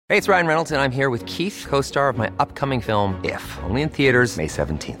Hey, it's Ryan Reynolds, and I'm here with Keith, co-star of my upcoming film, If, only in theaters May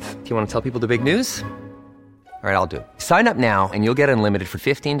 17th. Do you want to tell people the big news? All right, I'll do it. Sign up now and you'll get unlimited for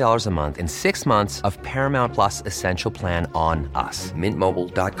 $15 a month and 6 months of Paramount Plus Essential Plan on us.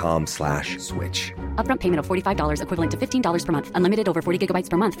 MintMobile.com/switch. Upfront payment of $45 equivalent to $15 per month. Unlimited over 40 gigabytes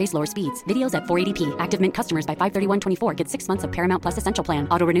per month. Face lower speeds. Videos at 480p. Active Mint customers by 531.24 get 6 months of Paramount Plus Essential Plan.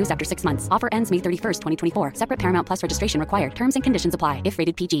 Auto renews after 6 months. Offer ends May 31st, 2024. Separate Paramount Plus registration required. Terms and conditions apply if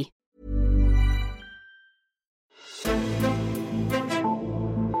rated PG.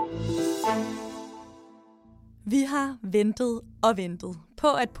 Vi har ventet og ventet på,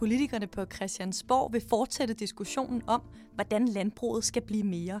 at politikerne på Christiansborg vil fortsætte diskussionen om, hvordan landbruget skal blive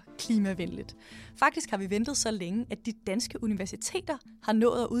mere klimavenligt. Faktisk har vi ventet så længe, at de danske universiteter har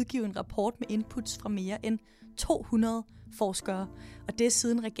nået at udgive en rapport med inputs fra mere end 200 forskere, og det er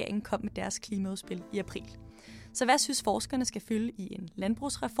siden regeringen kom med deres klimaudspil i april. Så hvad synes forskerne skal fylde i en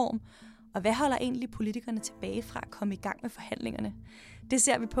landbrugsreform, og hvad holder egentlig politikerne tilbage fra at komme i gang med forhandlingerne? Det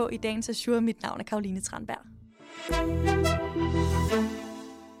ser vi på i dagens Azure. Mit navn er Caroline Tranberg.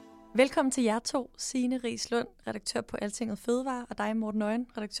 Velkommen til jer to, Signe Riislund, redaktør på Altinget Fødevare, og dig, Morten Nøgen,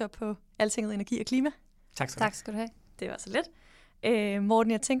 redaktør på Altinget Energi og Klima. Tak skal du have. Det var så let.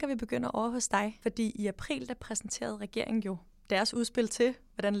 Morten, jeg tænker, vi begynder over hos dig, fordi i april der præsenterede regeringen jo deres udspil til,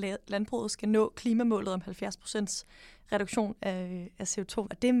 hvordan landbruget skal nå klimamålet om 70% reduktion af CO2.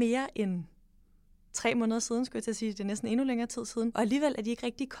 Og det er mere end 3 måneder siden, skulle jeg til at sige. Det er næsten endnu længere tid siden. Og alligevel er de ikke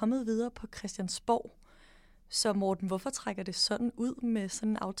rigtig kommet videre på Christiansborg. Så Morten, hvorfor trækker det sådan ud med sådan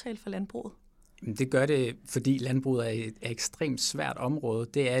en aftale for landbruget? Det gør det, fordi landbruget er et ekstremt svært område.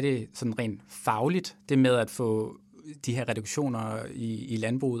 Det er det sådan rent fagligt. Det med at få de her reduktioner i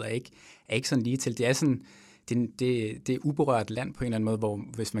landbruget er ikke sådan lige til. Det er sådan det er uberørt land på en eller anden måde, hvor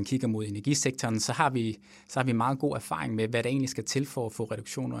hvis man kigger mod energisektoren, så har vi meget god erfaring med, hvad der egentlig skal til for at få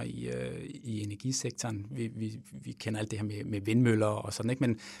reduktioner i energisektoren. Vi kender alt det her med vindmøller og sådan,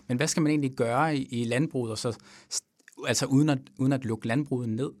 ikke? Men hvad skal man egentlig gøre i landbruget, og så, altså uden at lukke landbruget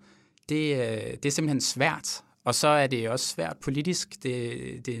ned? Det er simpelthen svært, og så er det også svært politisk.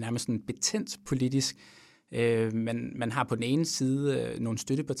 Det er nærmest sådan betændt politisk. Man har på den ene side nogle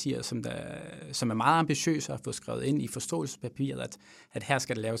støttepartier, som er meget ambitiøse og har fået skrevet ind i forståelsespapiret, at her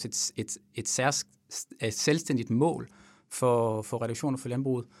skal der laves et selvstændigt mål for reduktioner for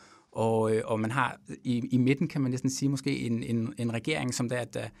landbruget. Og man har i midten, kan man næsten sige, måske en regering, som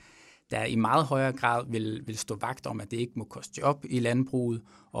der i meget højere grad vil stå vagt om, at det ikke må koste job i landbruget,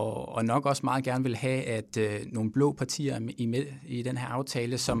 og nok også meget gerne vil have, at nogle blå partier i den her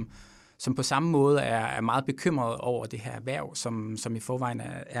aftale, som på samme måde er meget bekymret over det her erhverv, som i forvejen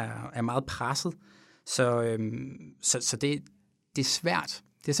er meget presset. Så det er svært.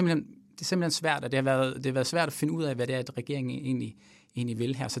 Det er simpelthen svært, og det har været svært at finde ud af, hvad det er, at regeringen egentlig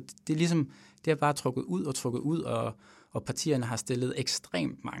vil her. Så det er ligesom, det har bare trukket ud, og partierne har stillet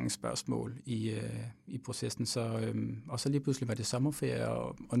ekstremt mange spørgsmål i processen. Og så lige pludselig var det sommerferie,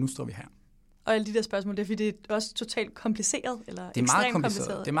 og nu står vi her. Og alle de der spørgsmål, det er fordi, det er også totalt kompliceret, eller det er meget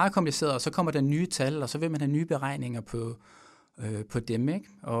kompliceret. Det er meget kompliceret, og så kommer der nye tal, og så vil man have nye beregninger på dem, ikke?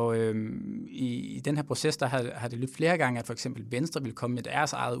 Og i den her proces, der har det lyttet flere gange, at for eksempel Venstre vil komme med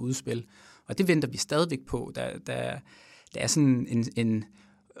deres eget udspil, og det venter vi stadigvæk på. Der er sådan en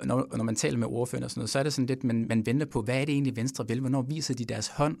når man taler med ordførerne og sådan noget, så er det sådan lidt, man venter på, hvad er det egentlig Venstre vil, hvornår viser de deres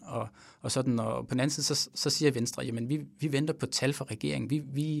hånd, og sådan, og på den anden side, så siger Venstre, jamen vi venter på tal fra regeringen,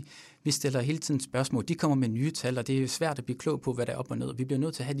 vi stiller hele tiden spørgsmål, de kommer med nye tal, og det er svært at blive klog på, hvad der er op og ned, og vi bliver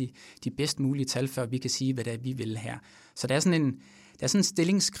nødt til at have de bedst mulige tal, før vi kan sige, hvad det er, vi vil her. Så der er sådan en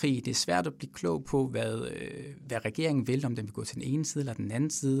stillingskrig, det er svært at blive klog på, hvad regeringen vil, om den vil gå til den ene side eller den anden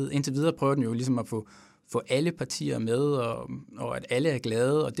side. Indtil videre prøver den jo ligesom at få alle partier med, og at alle er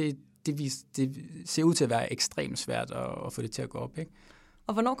glade, og det ser ud til at være ekstremt svært at få det til at gå op, ikke?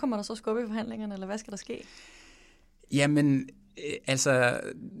 Og hvornår kommer der så skub i forhandlingerne, eller hvad skal der ske? Jamen, altså,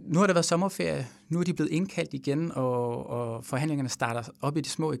 nu har der været sommerferie, nu er de blevet indkaldt igen, og forhandlingerne starter op i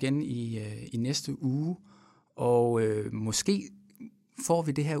det små igen i næste uge, og måske får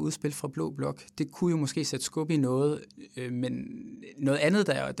vi det her udspil fra Blå Blok. Det kunne jo måske sætte skub i noget, men noget andet,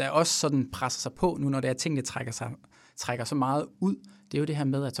 der også sådan presser sig på nu, når det er tingene trækker så meget ud, det er jo det her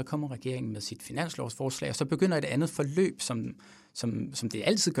med, at så kommer regeringen med sit finanslovsforslag, og så begynder et andet forløb, som det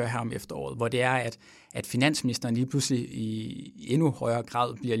altid gør her om efteråret, hvor det er, at finansministeren lige pludselig i endnu højere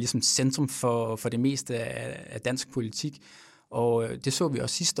grad bliver ligesom centrum for det meste af dansk politik. Og det så vi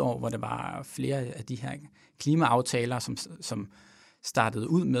også sidste år, hvor der var flere af de her klimaaftaler, som startede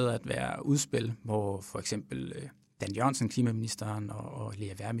ud med at være udspil, hvor for eksempel Dan Jørgensen, klimaministeren, og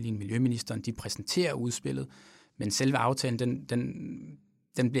Lea Wermelin, miljøministeren, de præsenterer udspillet, men selve aftalen,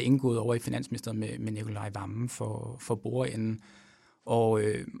 den bliver indgået over i Finansministeriet med Nicolai Wammen for bordenden. Og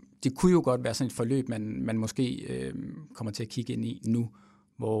det kunne jo godt være sådan et forløb, man måske kommer til at kigge ind i nu,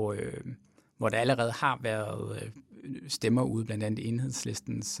 hvor der allerede har været stemmer ude, blandt andet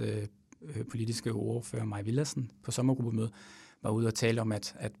Enhedslistens politiske ordfører Mai Villadsen på sommergruppemødet, var ude og tale om,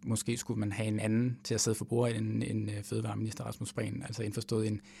 at måske skulle man have en anden til at sidde for bordet end fødevareminister Rasmus Prehn, altså indforstået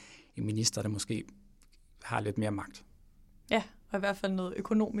en minister, der måske har lidt mere magt. Ja, og i hvert fald noget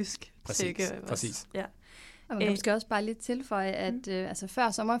økonomisk. Præcis. Ja. Og man kan måske også bare lidt tilføje, at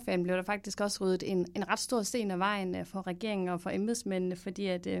før sommerferien blev der faktisk også ryddet en ret stor sten af vejen for regeringen og for embedsmændene, fordi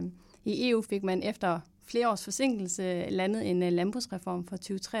at i EU fik man efter flere års forsinkelse landet en landbrugsreform fra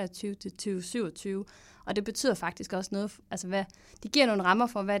 2023 til 2027, og det betyder faktisk også noget, altså det giver nogle rammer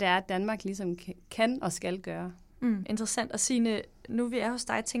for, hvad det er, Danmark ligesom kan og skal gøre. Interessant. Og Signe, nu vi er hos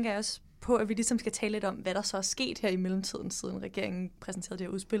dig, tænker jeg også på, at vi ligesom skal tale lidt om, hvad der så er sket her i mellemtiden, siden regeringen præsenterede det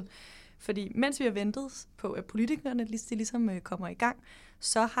her udspil. Fordi mens vi har ventet på, at politikerne ligesom kommer i gang,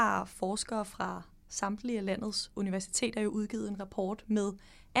 så har forskere fra samtlige af landets universiteter jo udgivet en rapport med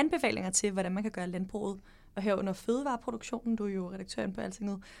anbefalinger til, hvordan man kan gøre landbruget, og herunder fødevareproduktionen, du er jo redaktør på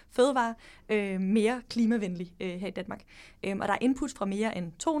Altinget, fødevare, mere klimavenlig her i Danmark. Og der er inputs fra mere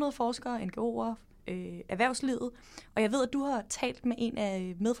end 200 forskere, NGO'er, erhvervslivet, og jeg ved, at du har talt med en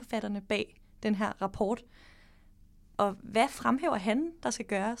af medforfatterne bag den her rapport. Og hvad fremhæver han, der skal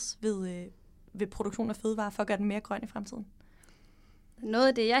gøres ved produktion af fødevarer for at gøre den mere grøn i fremtiden? Noget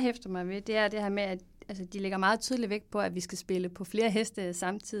af det, jeg hæfter mig ved, det er det her med, at de lægger meget tydeligt vægt på, at vi skal spille på flere heste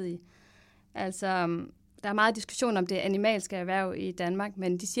samtidig. Altså, der er meget diskussion om det animalske erhverv i Danmark,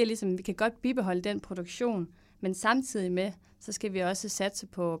 men de siger ligesom, at vi kan godt bibeholde den produktion, men samtidig med, så skal vi også satse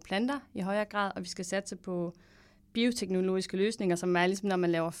på planter i højere grad, og vi skal satse på bioteknologiske løsninger, som er ligesom, når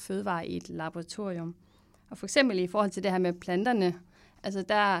man laver fødevarer i et laboratorium. Og for eksempel i forhold til det her med planterne, altså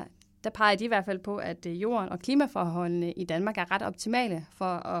der peger de i hvert fald på, at jorden og klimaforholdene i Danmark er ret optimale for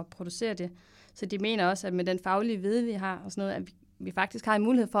at producere det. Så de mener også, at med den faglige viden, vi har, og sådan noget, at vi faktisk har en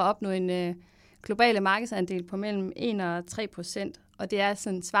mulighed for at opnå en globale markedsandel på mellem 1 og 3%. Og det er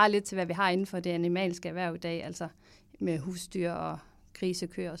sådan svarer lidt til, hvad vi har inden for det animalske erhverv i dag, altså med husdyr og grise,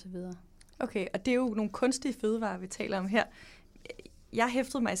 køer osv. Okay, og det er jo nogle kunstige fødevarer, vi taler om her. Jeg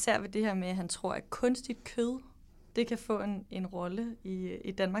hæftede mig især ved det her med, at han tror, at kunstigt kød, det kan få en rolle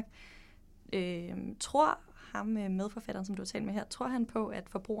i Danmark. Tror ham medforfatteren, som du har talt med her, tror han på, at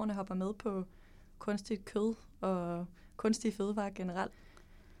forbrugerne hopper med på kunstigt kød og kunstige fødevarer generelt?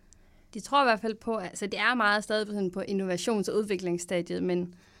 De tror i hvert fald på, altså det er meget stadig på innovations- og udviklingsstadiet,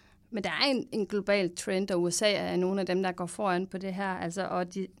 men der er en global trend, og USA er nogle af dem, der går foran på det her. Altså,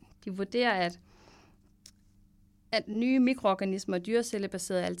 og de vurderer, at nye mikroorganismer og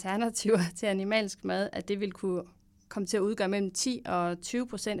dyrecellebaserede alternativer til animalsk mad, at det vil kunne komme til at udgøre mellem 10 og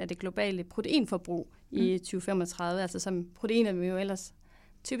 20% af det globale proteinforbrug i 2035. Altså som proteiner, vi jo ellers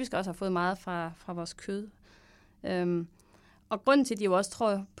typisk også har fået meget fra vores kød. Og grunden til, at de jo også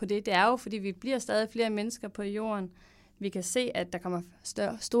tror på det, det er jo, fordi vi bliver stadig flere mennesker på jorden. Vi kan se, at der kommer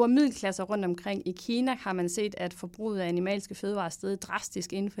store middelklasser rundt omkring. I Kina har man set, at forbruget af animalske fødevarer er steget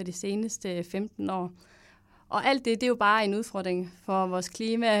drastisk inden for de seneste 15 år. Og alt det er jo bare en udfordring for vores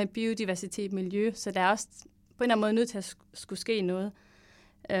klima, biodiversitet, miljø, så der er også på en eller anden måde nødt til at skulle ske noget.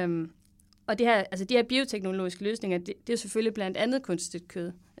 Og de her bioteknologiske løsninger, det er selvfølgelig blandt andet kunstigt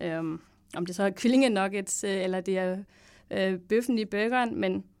kød. Om det så er kyllingenuggets, eller det er bøffen i burgeren,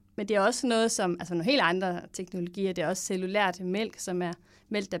 men det er også noget som, altså nogle helt andre teknologier, det er også cellulært mælk, som er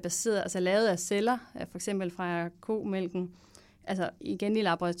mælk, der er baseret, altså lavet af celler, for eksempel fra komælken, altså igen i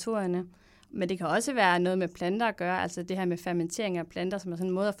laboratorierne. Men det kan også være noget med planter at gøre, altså det her med fermentering af planter, som er sådan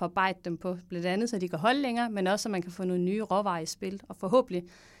en måde at forarbejde dem på, blandt andet, så de kan holde længere, men også, så man kan få nogle nye råvarer i spil, og forhåbentlig,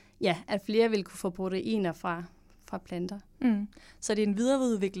 at flere vil kunne få proteiner fra planter. Så det er en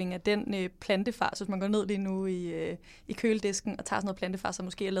videreudvikling af den plantefars. Hvis man går ned lige nu i køledisken og tager sådan noget plantefars, som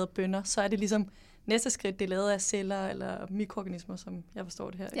måske er lavet bønner, så er det ligesom næste skridt, det er lavet af celler eller mikroorganismer, som jeg forstår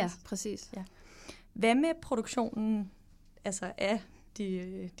det her. Ja, præcis. Ja. Hvad med produktionen altså af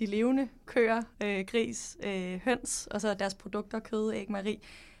de levende køer, gris, høns, og så deres produkter, kød, æg, mejeri?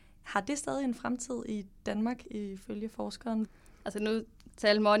 Har det stadig en fremtid i Danmark ifølge forskeren? Altså nu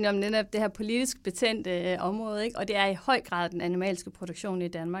taler Morten om det her politisk betændte område, ikke? Og det er i høj grad den animalske produktion i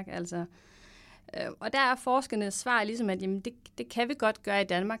Danmark. Altså. Og der er forskernes svar ligesom, at jamen, det kan vi godt gøre i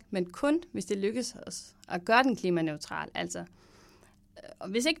Danmark, men kun hvis det lykkes os at gøre den klimaneutral. Altså. Og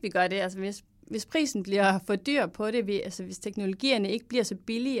hvis ikke vi gør det, altså hvis prisen bliver for dyr på det, hvis teknologierne ikke bliver så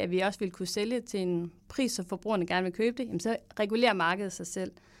billige, at vi også vil kunne sælge til en pris, så forbrugerne gerne vil købe det, jamen, så regulerer markedet sig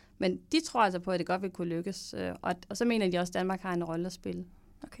selv. Men de tror altså på, at det godt vil kunne lykkes, og så mener de også, at Danmark har en rolle at spille.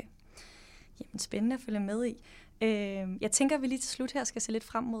 Okay. Jamen, spændende at følge med i. Jeg tænker, at vi lige til slut her skal se lidt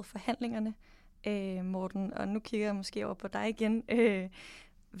frem mod forhandlingerne, Morten, og nu kigger jeg måske over på dig igen.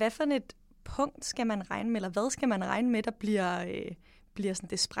 Hvad for et punkt skal man regne med, eller hvad skal man regne med, der bliver sådan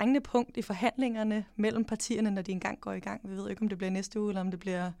det sprængende punkt i forhandlingerne mellem partierne, når de engang går i gang? Vi ved ikke, om det bliver næste uge, eller om det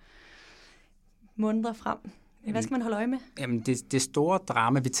bliver måneder frem. Hvad skal man holde øje med? Jamen, det store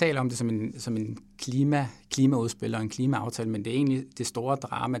drama, vi taler om det som en klimaudspil og en klimaaftale, men det er egentlig det store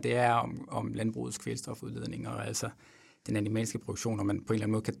drama, det er om landbrugets kvælstofudledning og altså den animalske produktion, og man på en eller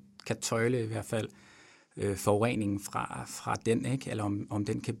anden måde kan tøjle i hvert fald forureningen fra den, ikke? Eller om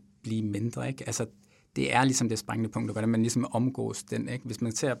den kan blive mindre, ikke? Altså, det er ligesom det sprængende punkt, hvordan man ligesom omgås den, ikke? Hvis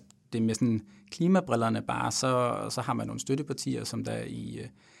man ser det med sådan klimabrillerne bare, så har man nogle støttepartier, som der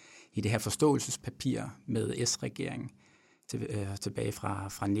i det her forståelsespapir med S-regeringen tilbage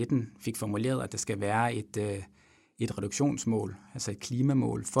fra 19 fik formuleret, at der skal være et reduktionsmål, altså et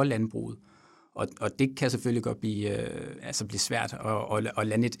klimamål for landbruget. Og det kan selvfølgelig godt blive svært at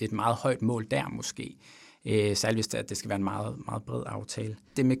lande et meget højt mål der måske. Særligt hvis det skal være en meget, meget bred aftale.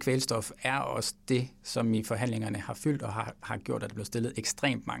 Det med kvælstof er også det, som i forhandlingerne har fyldt og har gjort, at der blev stillet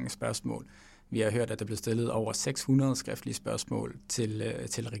ekstremt mange spørgsmål. Vi har hørt, at der blev stillet over 600 skriftlige spørgsmål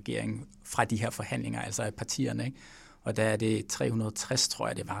til regeringen fra de her forhandlinger, altså af partierne, ikke? Og der er det 360, tror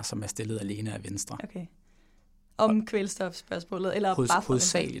jeg, det var, som er stillet alene af Venstre. Okay. Om kvælstofspørgsmålet, eller bare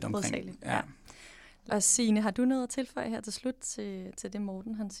hovedsageligt omkring. Ja. Og Signe, har du noget at tilføje her til slut til det,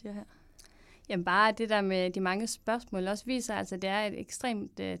 Morten han siger her? Jamen bare det der med de mange spørgsmål også viser, altså det er et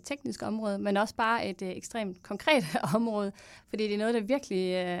ekstremt teknisk område, men også bare et ekstremt konkret område, fordi det er noget, der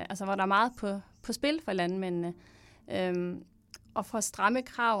virkelig, hvor der er meget på spil for landmændene. Og for stramme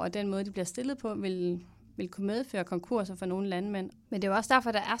krav og den måde, de bliver stillet på, vil kunne medføre konkurser for nogle landmænd. Men det er jo også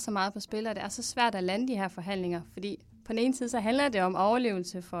derfor, der er så meget på spil, og det er så svært at lande de her forhandlinger, fordi på den ene side, så handler det om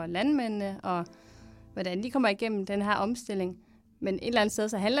overlevelse for landmændene, og hvordan de kommer igennem den her omstilling. Men et eller andet sted,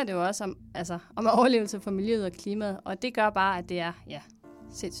 så handler det jo også om overlevelse for miljøet og klimaet, og det gør bare, at det er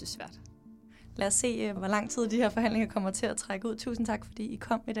sindssygt svært. Lad os se, hvor lang tid de her forhandlinger kommer til at trække ud. Tusind tak, fordi I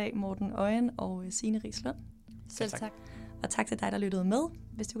kom i dag, Morten Øjen og Signe Riislund. Selv tak. Og tak til dig, der lyttede med.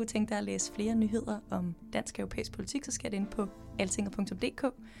 Hvis du kunne tænke dig at læse flere nyheder om dansk og europæisk politik, så skal det ind på altinget.dk.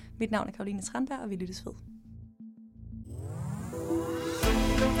 Mit navn er Caroline Tranberg, og vi lyttes ved.